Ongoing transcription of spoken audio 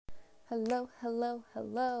Hello, hello,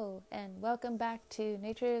 hello, and welcome back to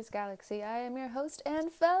Nature's Galaxy. I am your host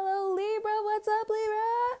and fellow Libra. What's up,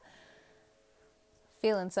 Libra?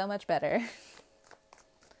 Feeling so much better.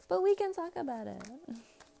 But we can talk about it.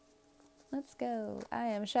 Let's go. I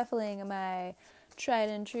am shuffling my tried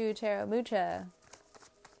and true Tarot Mucha.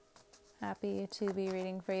 Happy to be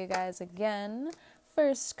reading for you guys again.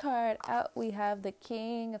 First card out, we have the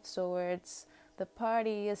King of Swords. The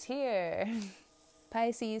party is here.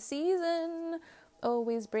 Pisces season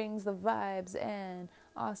always brings the vibes and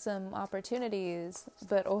awesome opportunities,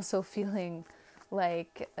 but also feeling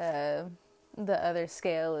like the other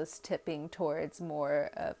scale is tipping towards more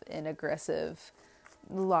of an aggressive,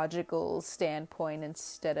 logical standpoint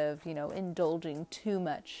instead of, indulging too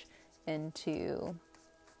much into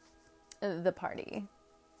the party.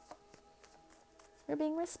 We're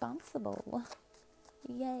being responsible.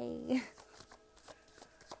 Yay.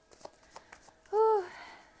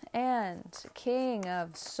 And King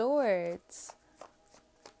of Swords.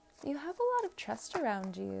 You have a lot of trust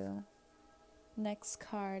around you. Next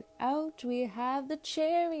card out, we have the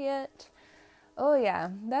Chariot. Oh yeah,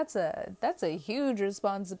 that's a huge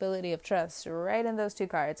responsibility of trust right in those two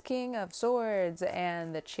cards. King of Swords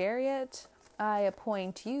and the Chariot. I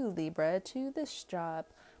appoint you, Libra, to this job.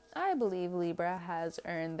 I believe Libra has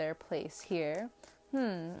earned their place here.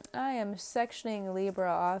 I am sectioning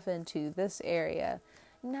Libra off into this area.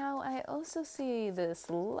 Now, I also see this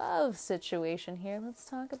love situation here. Let's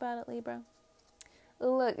talk about it, Libra.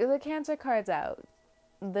 Look, the Cancer card's out.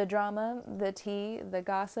 The drama, the tea, the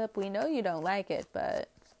gossip. We know you don't like it, but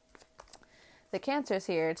the Cancer's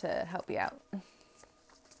here to help you out.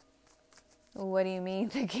 What do you mean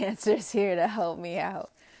the Cancer's here to help me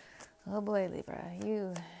out? Oh boy, Libra,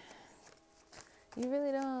 you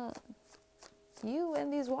really don't. You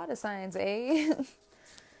and these water signs, eh?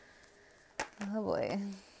 Oh boy.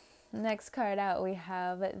 Next card out, we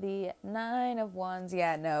have the Nine of Wands.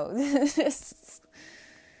 Yeah, no.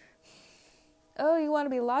 Oh, you want to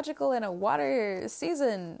be logical in a water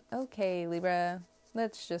season? Okay, Libra.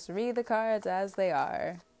 Let's just read the cards as they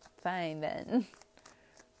are. Fine then.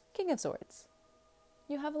 King of Swords.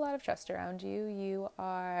 You have a lot of trust around you. You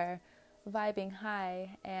are vibing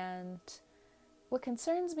high, and what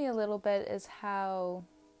concerns me a little bit is how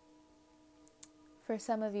for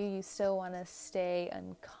some of you, you still want to stay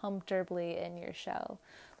uncomfortably in your shell.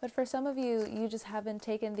 But for some of you, you just haven't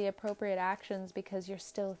taken the appropriate actions because you're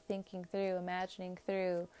still thinking through, imagining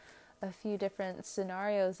through a few different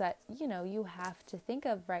scenarios that, you have to think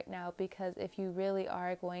of right now, because if you really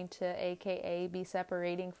are going to AKA be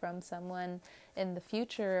separating from someone in the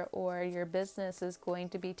future, or your business is going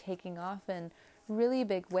to be taking off in really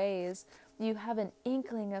big ways, you have an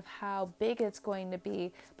inkling of how big it's going to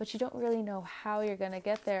be, but you don't really know how you're going to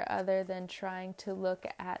get there other than trying to look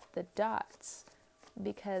at the dots.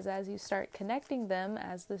 Because as you start connecting them,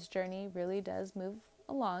 as this journey really does move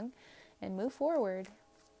along and move forward,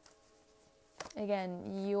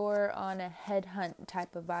 again, you're on a headhunt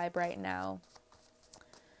type of vibe right now.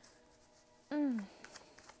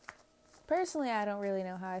 Personally, I don't really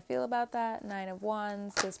know how I feel about that. Nine of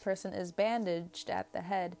Wands, this person is bandaged at the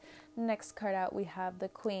head. Next card out, we have the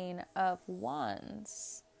Queen of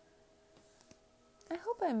Wands. I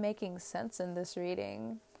hope I'm making sense in this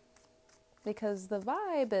reading, because the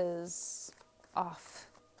vibe is off.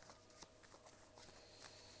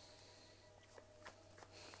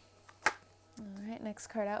 Alright, next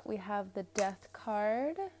card out, we have the Death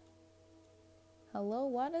card. Hello,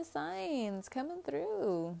 water signs coming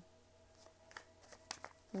through.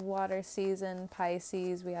 Water season,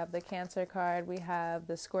 Pisces, we have the Cancer card, we have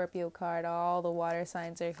the Scorpio card, all the water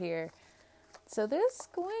signs are here. So there's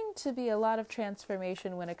going to be a lot of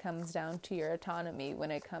transformation when it comes down to your autonomy,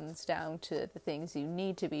 when it comes down to the things you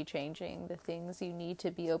need to be changing, the things you need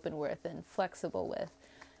to be open with and flexible with.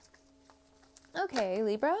 Okay,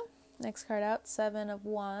 Libra, next card out, Seven of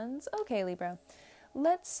Wands. Okay, Libra.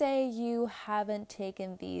 Let's say you haven't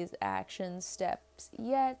taken these action steps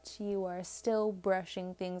yet. You are still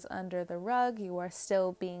brushing things under the rug. You are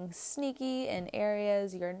still being sneaky in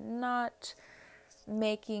areas. You're not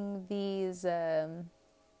making these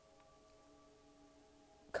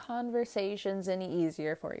conversations any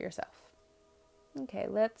easier for yourself. Okay,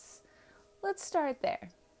 let's start there.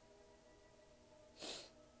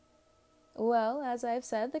 Well, as I've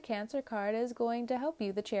said, the Cancer card is going to help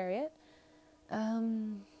you, the Chariot.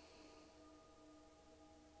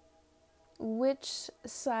 Which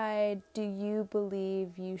side do you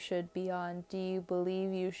believe you should be on? Do you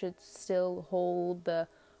believe you should still hold the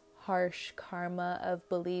harsh karma of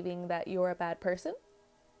believing that you're a bad person?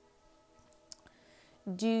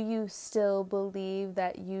 Do you still believe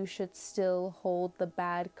that you should still hold the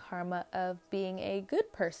bad karma of being a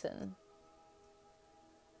good person?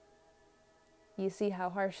 You see how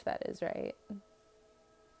harsh that is, right?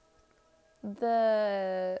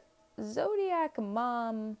 The zodiac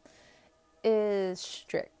mom is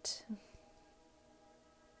strict.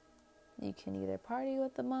 You can either party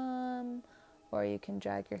with the mom or you can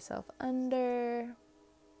drag yourself under.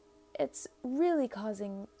 It's really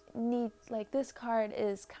causing need, like this card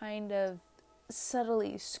is kind of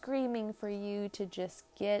subtly screaming for you to just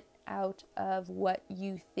get out of what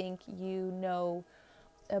you think you know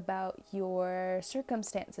about your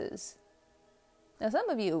circumstances. Now, some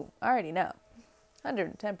of you already know,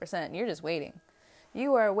 110%, you're just waiting.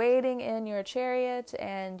 You are waiting in your chariot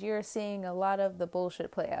and you're seeing a lot of the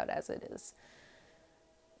bullshit play out as it is.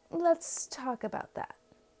 Let's talk about that,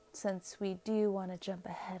 since we do want to jump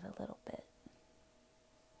ahead a little bit.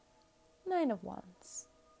 Nine of Wands.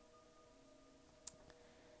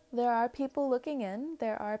 There are people looking in.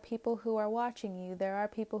 There are people who are watching you. There are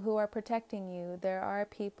people who are protecting you. There are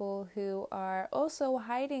people who are also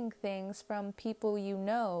hiding things from people you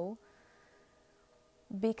know,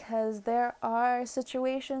 because there are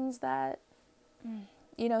situations that,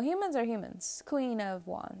 you know, humans are humans. Queen of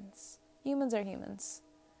Wands. Humans are humans.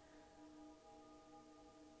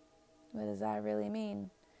 What does that really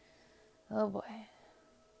mean? Oh boy.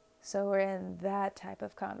 So we're in that type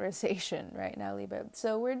of conversation right now, Libra.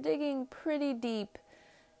 So we're digging pretty deep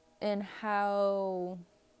in how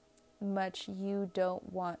much you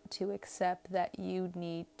don't want to accept that you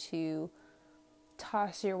need to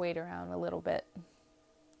toss your weight around a little bit.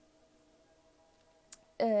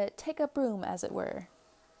 Take up room, as it were.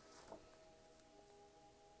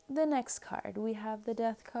 The next card, we have the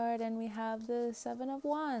Death card and we have the Seven of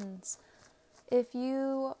Wands. If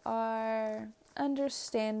you are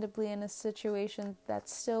understandably in a situation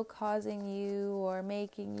that's still causing you or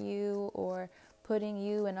making you or putting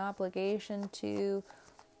you in obligation to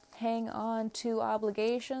hang on to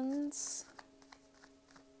obligations,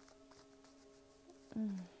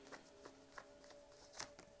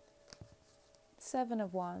 Seven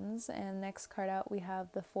of Wands, and next card out we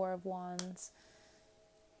have the Four of Wands.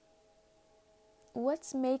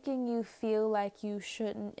 What's making you feel like you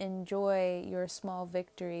shouldn't enjoy your small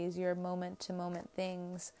victories, your moment-to-moment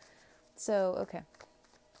things? So, okay.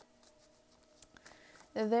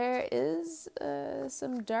 There is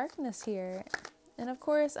some darkness here. And of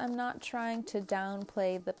course, I'm not trying to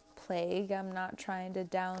downplay the plague. I'm not trying to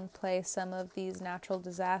downplay some of these natural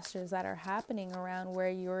disasters that are happening around where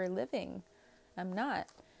you're living. I'm not.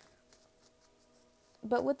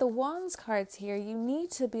 But with the Wands cards here, you need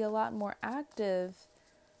to be a lot more active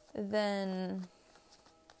than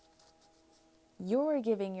you're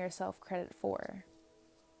giving yourself credit for.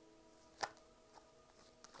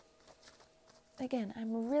 Again,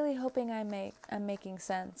 I'm really hoping I'm making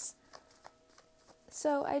sense.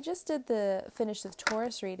 So I just did finish the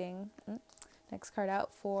Taurus reading. Next card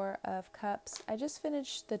out, Four of Cups. I just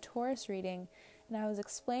finished the Taurus reading. And I was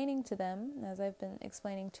explaining to them, as I've been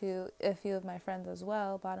explaining to a few of my friends as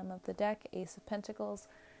well, bottom of the deck, Ace of Pentacles,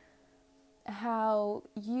 how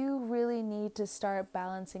you really need to start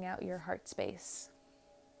balancing out your heart space.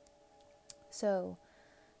 So,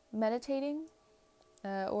 meditating,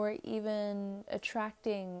 or even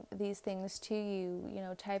attracting these things to you, you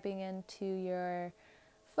know, typing into your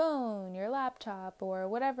phone, your laptop, or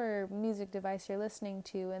whatever music device you're listening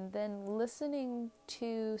to, and then listening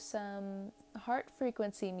to some heart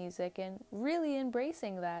frequency music and really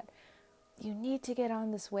embracing that. You need to get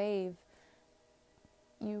on this wave.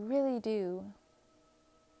 You really do.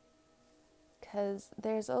 Because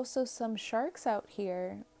there's also some sharks out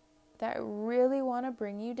here that really want to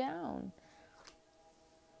bring you down.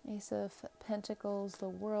 Ace of Pentacles, the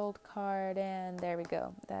World card, and there we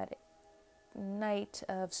go. That Knight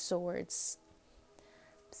of Swords.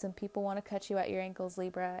 Some people want to cut you at your ankles,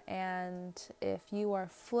 Libra, and if you are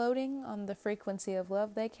floating on the frequency of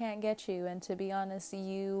love, they can't get you. And to be honest,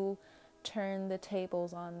 you turn the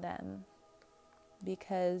tables on them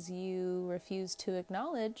because you refuse to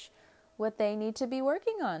acknowledge what they need to be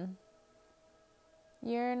working on.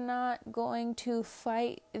 You're not going to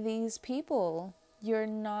fight these people. You're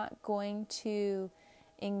not going to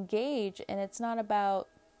engage, and it's not about,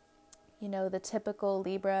 you know, the typical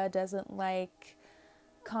Libra doesn't like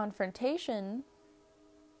confrontation.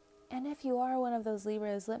 And if you are one of those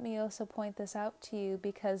Libras, let me also point this out to you,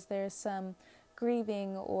 because there's some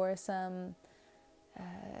grieving or some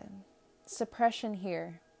suppression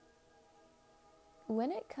here.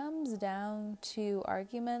 When it comes down to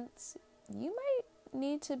arguments, you might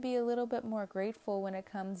need to be a little bit more grateful when it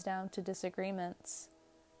comes down to disagreements.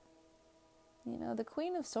 You know, the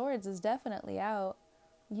Queen of Swords is definitely out.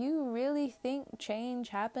 You really think change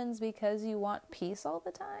happens because you want peace all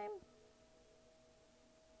the time?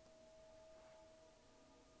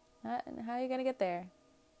 How are you going to get there?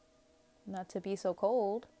 Not to be so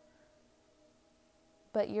cold.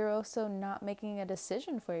 But you're also not making a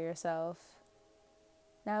decision for yourself.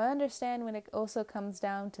 Now, I understand when it also comes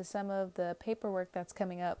down to some of the paperwork that's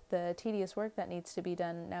coming up, the tedious work that needs to be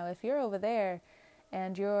done. Now, if you're over there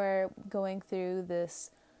and you're going through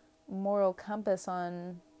this moral compass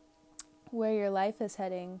on where your life is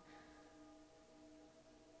heading,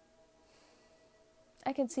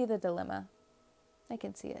 I can see the dilemma. I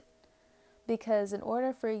can see it. Because in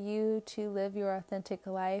order for you to live your authentic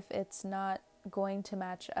life, it's not going to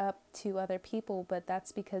match up to other people, but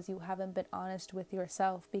that's because you haven't been honest with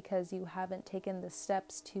yourself, because you haven't taken the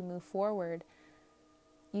steps to move forward.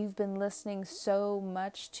 You've been listening so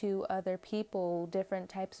much to other people, different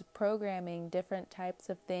types of programming, different types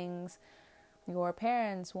of things your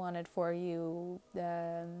parents wanted for you,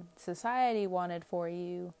 society wanted for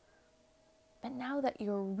you. But now that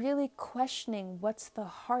you're really questioning what's the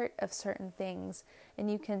heart of certain things,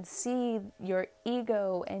 and you can see your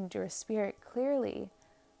ego and your spirit clearly,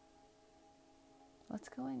 what's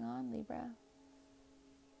going on, Libra?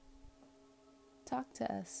 Talk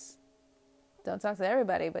to us. Don't talk to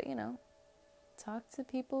everybody, but talk to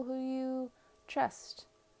people who you trust.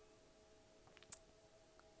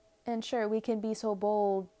 And sure, we can be so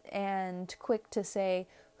bold and quick to say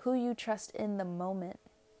who you trust in the moment.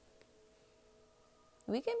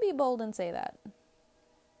 We can be bold and say that.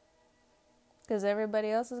 Because everybody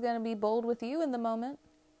else is going to be bold with you in the moment.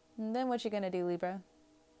 And then what you going to do, Libra?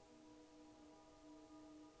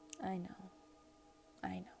 I know.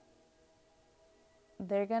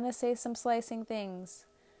 They're going to say some slicing things.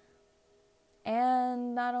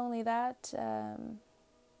 And not only that,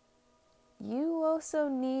 you also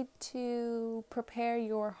need to prepare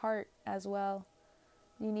your heart as well.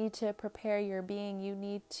 You need to prepare your being. You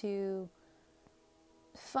need to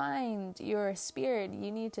find your spirit.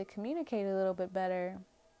 You need to communicate a little bit better,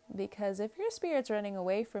 because if your spirit's running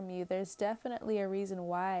away from you, there's definitely a reason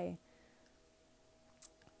why.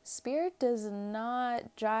 Spirit does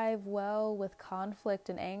not jive well with conflict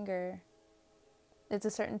and anger. It's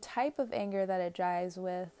a certain type of anger that it jives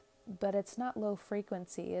with, but it's not low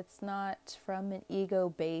frequency. It's not from an ego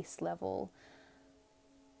base level.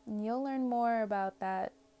 And you'll learn more about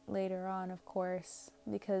that later on, of course,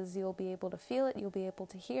 because you'll be able to feel it, you'll be able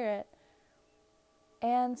to hear it.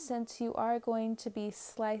 And since you are going to be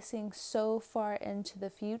slicing so far into the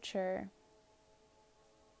future,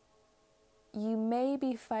 you may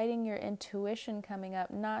be fighting your intuition coming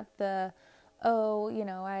up, not the,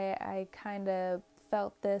 I kind of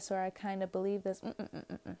felt this, or I kind of believe this.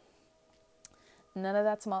 None of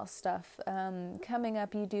that small stuff. Coming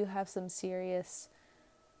up, you do have some serious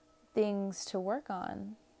things to work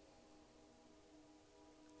on.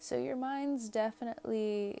 So your mind's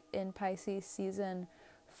definitely in Pisces season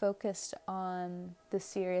focused on the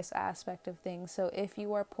serious aspect of things. So if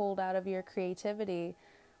you are pulled out of your creativity,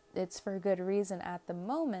 it's for good reason at the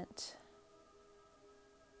moment.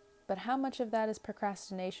 But how much of that is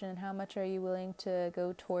procrastination, and how much are you willing to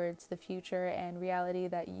go towards the future and reality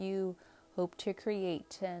that you hope to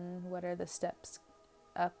create, and what are the steps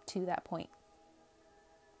up to that point?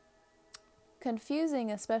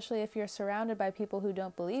 Confusing, especially if you're surrounded by people who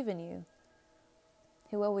don't believe in you,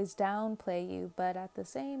 who always downplay you, but at the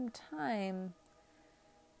same time,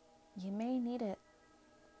 you may need it.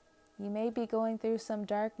 You may be going through some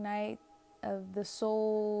dark night of the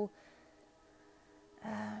soul,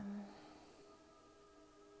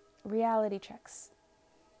 reality checks,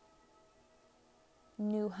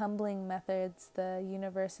 new humbling methods the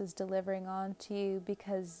universe is delivering on to you,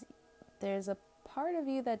 because there's a part of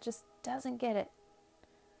you that just doesn't get it.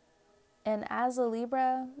 And as a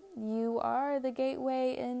Libra, you are the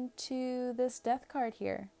gateway into this death card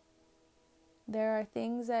here. There are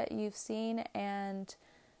things that you've seen, and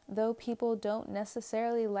though people don't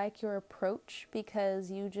necessarily like your approach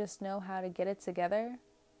because you just know how to get it together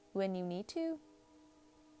when you need to,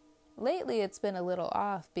 lately it's been a little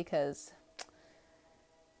off, because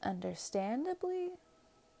understandably,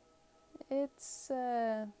 it's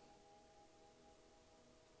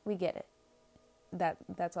we get it.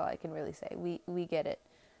 That's all I can really say. We get it.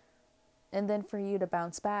 And then for you to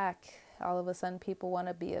bounce back, all of a sudden people want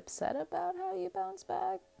to be upset about how you bounce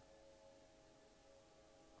back.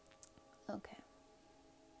 Okay.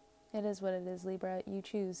 It is what it is, Libra. You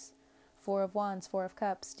choose. 4 of Wands, 4 of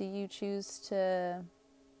Cups. Do you choose to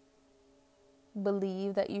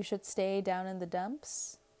believe that you should stay down in the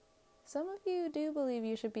dumps, Some of you do believe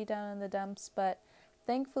you should be down in the dumps, but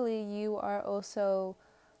thankfully you are also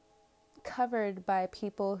covered by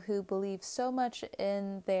people who believe so much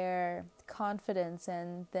in their confidence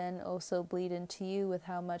and then also bleed into you with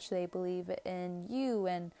how much they believe in you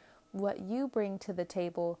and what you bring to the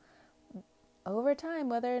table. Over time,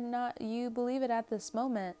 whether or not you believe it at this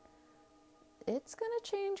moment, it's going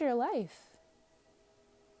to change your life.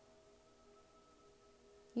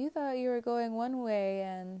 You thought you were going one way,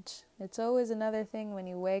 and it's always another thing when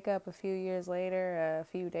you wake up a few years later, a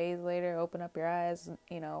few days later, open up your eyes,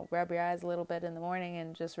 rub your eyes a little bit in the morning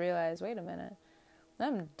and just realize, wait a minute,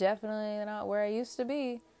 I'm definitely not where I used to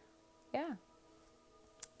be. Yeah.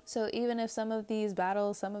 So even if some of these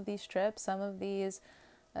battles, some of these trips, some of these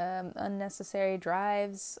unnecessary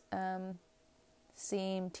drives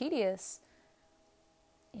seem tedious,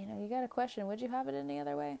 you got to question, would you have it any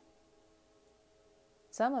other way?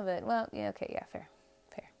 Some of it, well, yeah, okay, yeah, fair.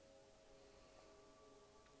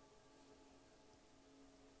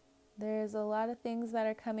 There's a lot of things that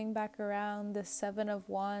are coming back around. The Seven of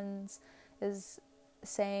Wands is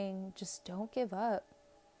saying, just don't give up.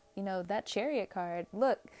 That Chariot card,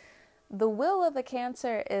 look, the will of a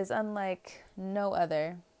Cancer is unlike no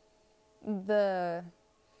other. The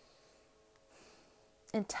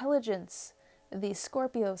intelligence these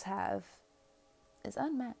Scorpios have is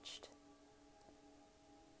unmatched.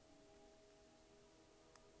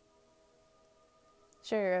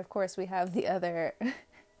 Sure, of course, we have the other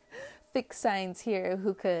fixed signs here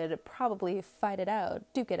who could probably fight it out,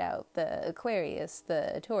 duke it out. The Aquarius,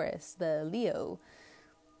 the Taurus, the Leo.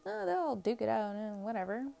 They'll all duke it out and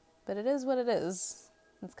whatever. But it is what it is.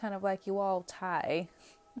 It's kind of like you all tie.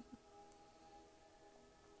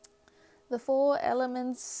 The 4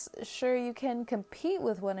 elements, sure, you can compete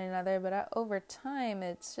with one another, but over time,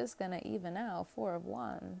 it's just going to even out. 4 of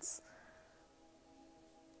Wands.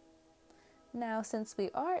 Now, since we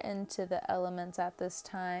are into the elements at this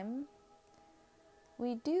time,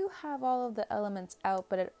 we do have all of the elements out,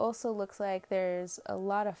 but it also looks like there's a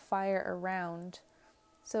lot of fire around.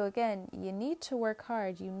 So again, you need to work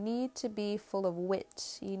hard. You need to be full of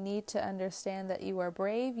wit. You need to understand that you are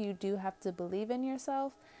brave. You do have to believe in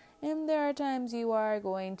yourself. And there are times you are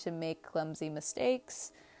going to make clumsy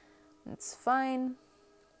mistakes. It's fine.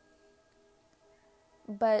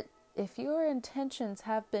 But if your intentions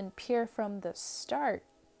have been pure from the start,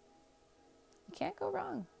 you can't go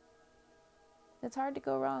wrong. It's hard to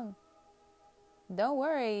go wrong. Don't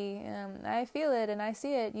worry. I feel it and I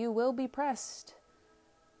see it. You will be pressed.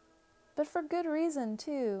 But for good reason,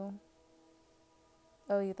 too.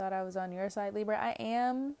 Oh, you thought I was on your side, Libra? I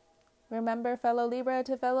am. Remember, fellow Libra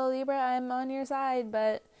to fellow Libra, I'm on your side,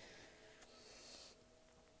 but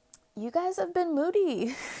you guys have been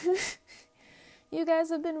moody. You guys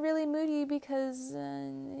have been really moody because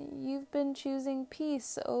you've been choosing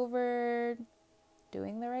peace over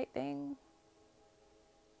doing the right thing.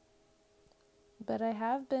 But I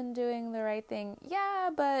have been doing the right thing. Yeah,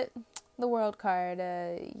 but the World card,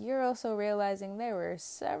 you're also realizing there were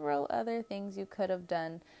several other things you could have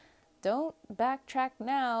done. Don't backtrack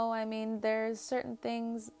now. I mean, there's certain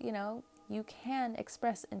things, you can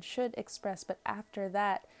express and should express, but after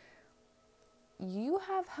that, you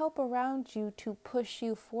have help around you to push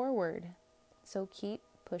you forward. So keep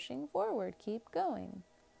pushing forward. Keep going.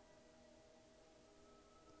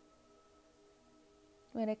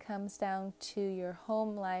 When it comes down to your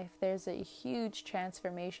home life, there's a huge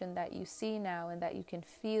transformation that you see now and that you can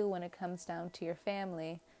feel when it comes down to your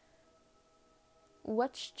family.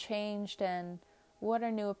 What's changed and what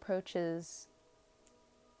are new approaches?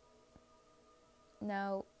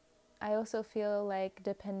 Now, I also feel like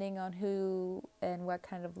depending on who and what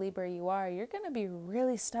kind of Libra you are, you're going to be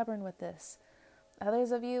really stubborn with this.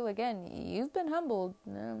 Others of you, again, you've been humbled.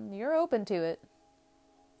 You're open to it.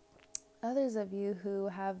 Others of you who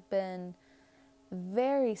have been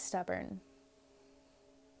very stubborn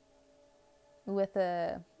with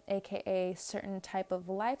aka certain type of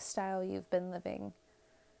lifestyle you've been living.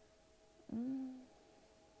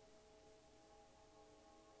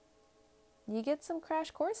 You get some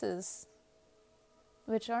crash courses,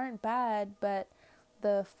 which aren't bad, but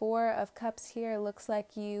the 4 of Cups here looks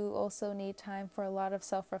like you also need time for a lot of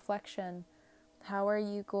self-reflection. How are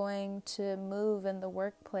you going to move in the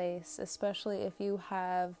workplace, especially if you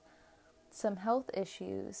have some health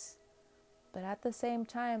issues? But at the same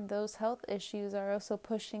time, those health issues are also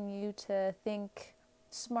pushing you to think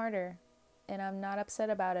smarter. And I'm not upset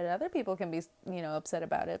about it. Other people can be, upset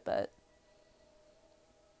about it, but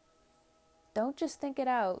don't just think it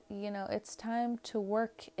out. It's time to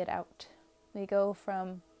work it out. We go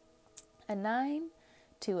from a 9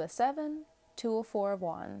 to a 7 to a 4 of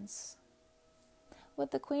Wands.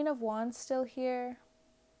 with the Queen of Wands still here,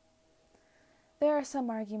 there are some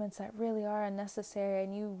arguments that really are unnecessary,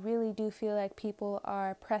 and you really do feel like people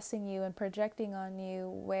are pressing you and projecting on you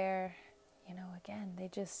where, again,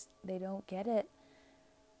 they don't get it.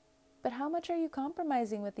 But how much are you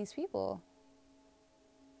compromising with these people?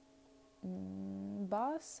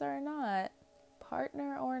 Boss or not,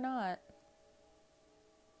 partner or not.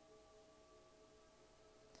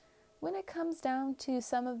 When it comes down to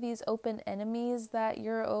some of these open enemies that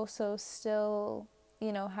you're also still,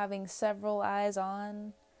 having several eyes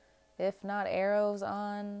on, if not arrows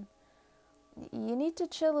on, you need to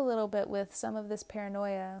chill a little bit with some of this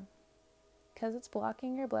paranoia, because it's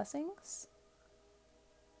blocking your blessings.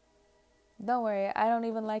 Don't worry, I don't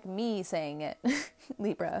even like me saying it,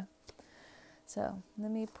 Libra. So let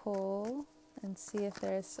me pull and see if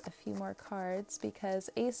there's a few more cards, because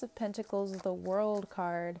Ace of Pentacles is the World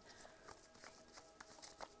card.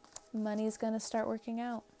 Money's going to start working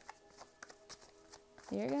out.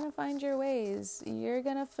 You're going to find your ways. You're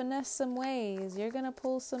going to finesse some ways. You're going to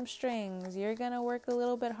pull some strings. You're going to work a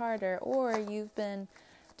little bit harder. Or you've been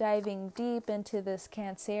diving deep into this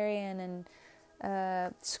Cancerian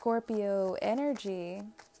and Scorpio energy.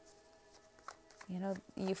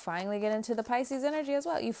 You finally get into the Pisces energy as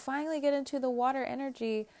well. You finally get into the water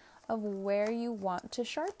energy of where you want to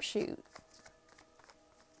sharpshoot.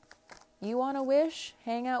 You want a wish?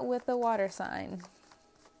 Hang out with a water sign.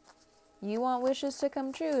 You want wishes to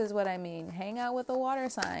come true is what I mean. Hang out with a water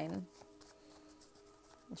sign.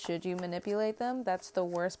 Should you manipulate them? That's the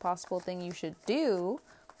worst possible thing you should do.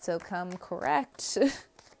 So come correct.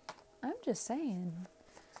 I'm just saying.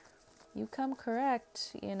 You come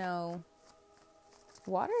correct,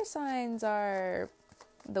 Water signs are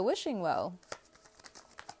the wishing well.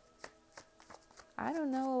 I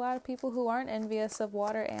don't know a lot of people who aren't envious of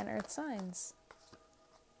water and earth signs.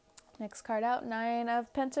 Next card out, 9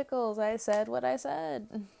 of Pentacles. I said what I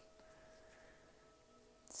said.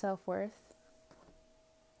 Self-worth,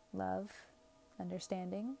 love,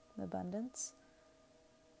 understanding, abundance,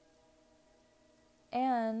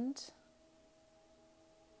 and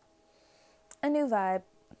a new vibe.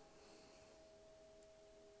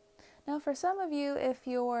 Now, for some of you, if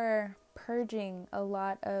you're purging a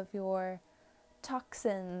lot of your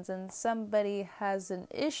toxins and somebody has an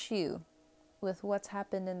issue with what's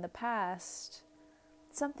happened in the past,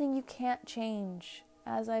 something you can't change.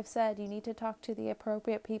 As I've said, you need to talk to the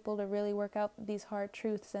appropriate people to really work out these hard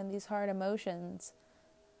truths and these hard emotions.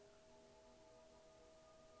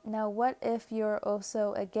 Now, what if you're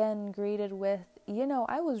also, again, greeted with,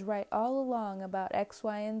 I was right all along about X,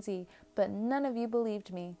 Y, and Z, but none of you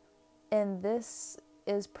believed me. And this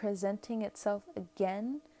is presenting itself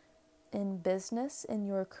again in business, in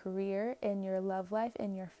your career, in your love life,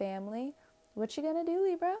 in your family. What you gonna do,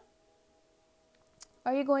 Libra?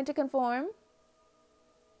 Are you going to conform?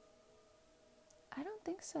 I don't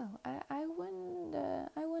think so. I wouldn't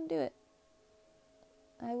do it.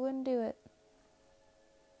 I wouldn't do it.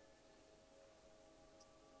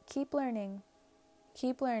 Keep learning.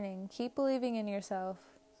 Keep learning. Keep believing in yourself.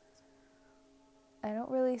 I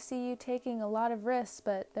don't really see you taking a lot of risks,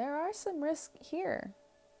 but there are some risks here.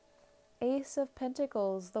 Ace of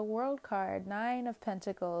Pentacles, the World card, 9 of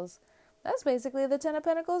Pentacles. That's basically the 10 of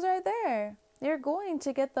Pentacles right there. You're going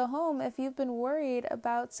to get the home if you've been worried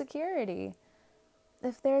about security.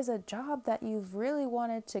 If there's a job that you've really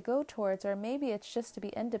wanted to go towards, or maybe it's just to be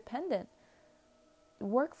independent,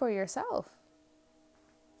 work for yourself.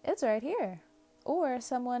 It's right here. Or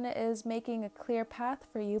someone is making a clear path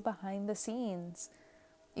for you behind the scenes.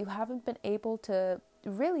 You haven't been able to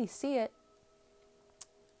really see it.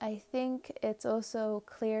 I think it's also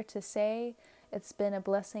clear to say it's been a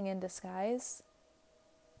blessing in disguise,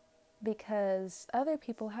 because other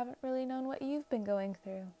people haven't really known what you've been going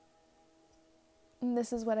through. And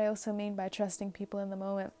this is what I also mean by trusting people in the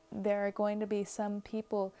moment. There are going to be some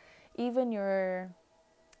people, even your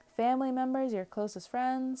family members, your closest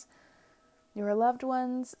friends, your loved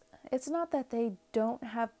ones, it's not that they don't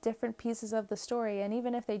have different pieces of the story, and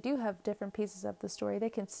even if they do have different pieces of the story, they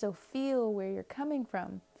can still feel where you're coming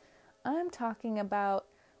from. I'm talking about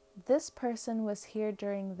this person was here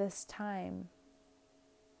during this time,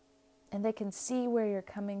 and they can see where you're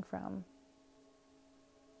coming from.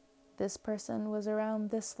 This person was around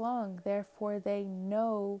this long, therefore they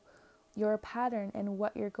know your pattern and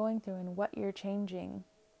what you're going through and what you're changing.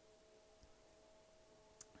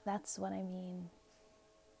 That's what I mean.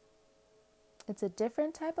 It's a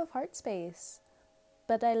different type of heart space,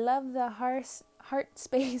 but I love the heart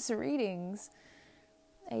space readings.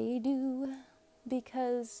 I do.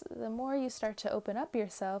 Because the more you start to open up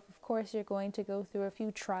yourself, of course, you're going to go through a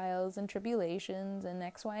few trials and tribulations and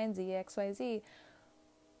X, Y, and Z, X, Y, Z.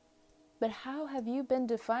 But how have you been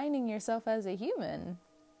defining yourself as a human?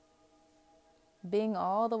 Being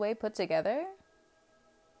all the way put together?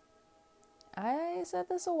 I said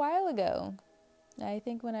this a while ago. I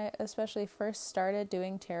think when I especially first started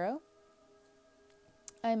doing tarot,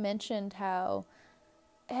 I mentioned how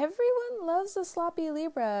everyone loves a sloppy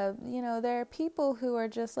Libra. You know, there are people who are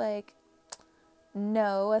just like,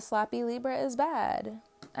 no, a sloppy Libra is bad.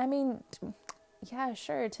 I mean, yeah,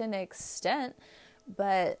 sure, to an extent,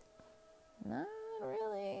 but not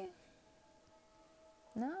really.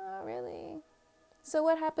 Not really. So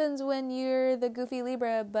what happens when you're the goofy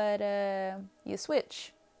Libra, but you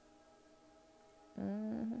switch?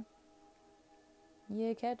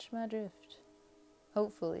 You catch my drift.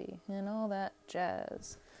 Hopefully, and all that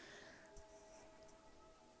jazz.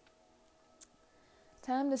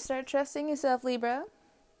 Time to start trusting yourself, Libra.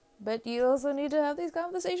 But you also need to have these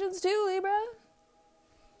conversations too, Libra.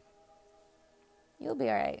 You'll be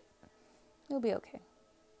alright. You'll be okay.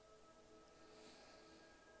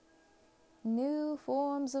 New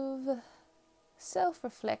forms of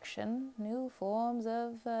self-reflection, new forms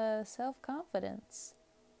of self-confidence,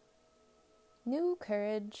 new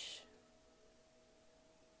courage,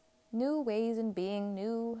 new ways in being,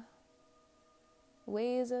 new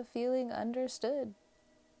ways of feeling understood.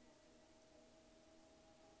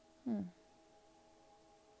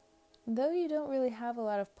 Though you don't really have a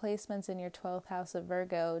lot of placements in your 12th house of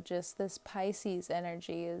Virgo, just this Pisces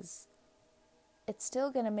energy it's still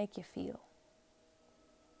going to make you feel.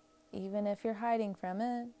 Even if you're hiding from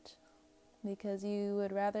it, because you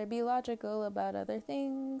would rather be logical about other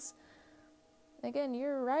things. Again,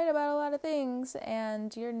 you're right about a lot of things,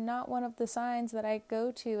 and you're not one of the signs that I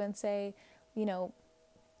go to and say, you know,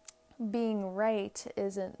 being right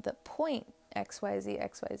isn't the point, XYZ,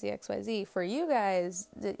 XYZ, XYZ. For you guys,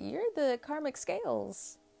 you're the karmic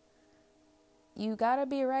scales. You gotta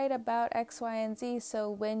be right about X, Y, and Z, so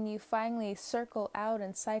when you finally circle out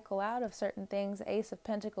and cycle out of certain things, Ace of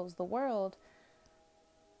Pentacles, the world,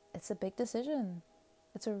 it's a big decision.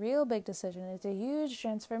 It's a real big decision. It's a huge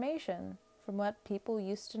transformation from what people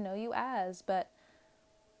used to know you as, but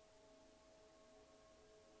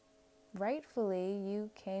rightfully,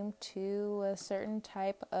 you came to a certain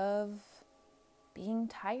type of being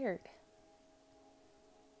tired.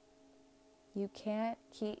 You can't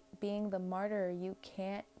keep being the martyr. You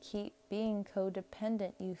can't keep being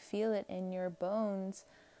codependent. You feel it in your bones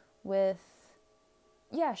with,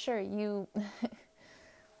 yeah, sure, you...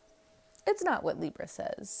 It's not what Libra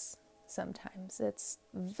says sometimes. It's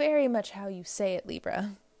very much how you say it,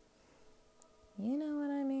 Libra. You know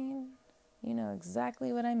what I mean? You know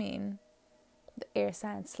exactly what I mean. The air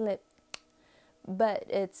sign slip. But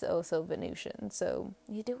it's also Venusian, so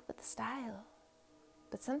you do it with the style.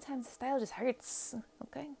 But sometimes the style just hurts,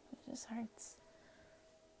 okay? It just hurts.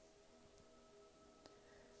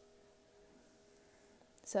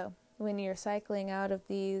 So, when you're cycling out of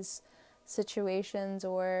these situations,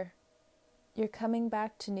 or you're coming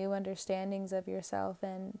back to new understandings of yourself,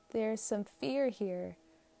 and there's some fear here,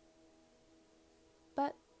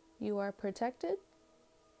 but you are protected,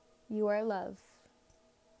 you are loved,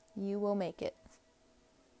 you will make it.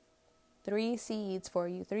 3 seeds for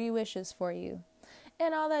you, 3 wishes for you.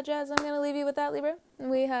 And all that jazz. I'm going to leave you with that, Libra.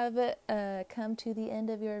 We have come to the end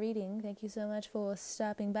of your reading. Thank you so much for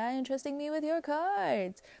stopping by and trusting me with your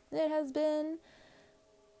cards. It has been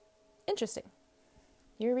interesting.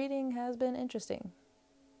 Your reading has been interesting.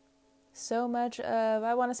 So much of,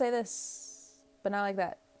 I want to say this, but not like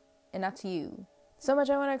that. And not to you. So much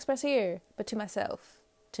I want to express here, but to myself.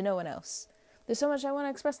 To no one else. There's so much I want to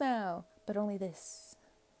express now, but only this.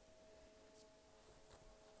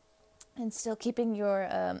 And still keeping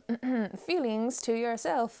your feelings to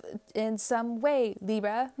yourself in some way,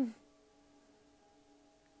 Libra.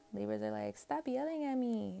 Libras are like, stop yelling at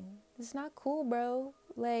me. It's not cool, bro.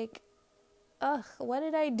 Like, ugh, what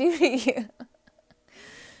did I do to you?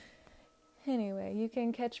 Anyway, you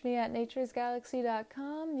can catch me at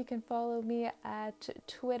naturesgalaxy.com. You can follow me at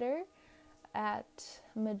Twitter at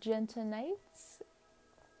Magenta Nights.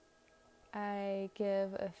 I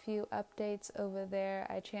give a few updates over there.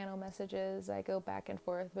 I channel messages. I go back and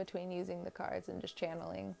forth between using the cards and just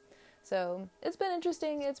channeling. So it's been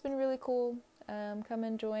interesting. It's been really cool. Come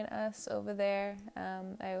and join us over there.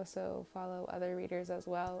 I also follow other readers as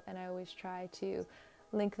well, and I always try to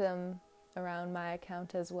link them around my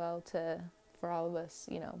account as well for all of us,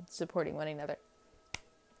 supporting one another.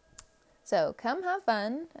 So come have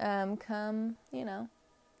fun. Come,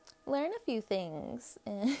 learn a few things.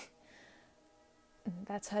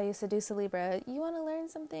 That's how you seduce a Libra. You want to learn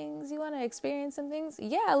some things? You want to experience some things?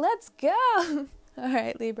 Yeah, let's go! All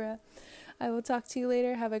right, Libra. I will talk to you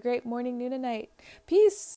later. Have a great morning, noon, and night. Peace!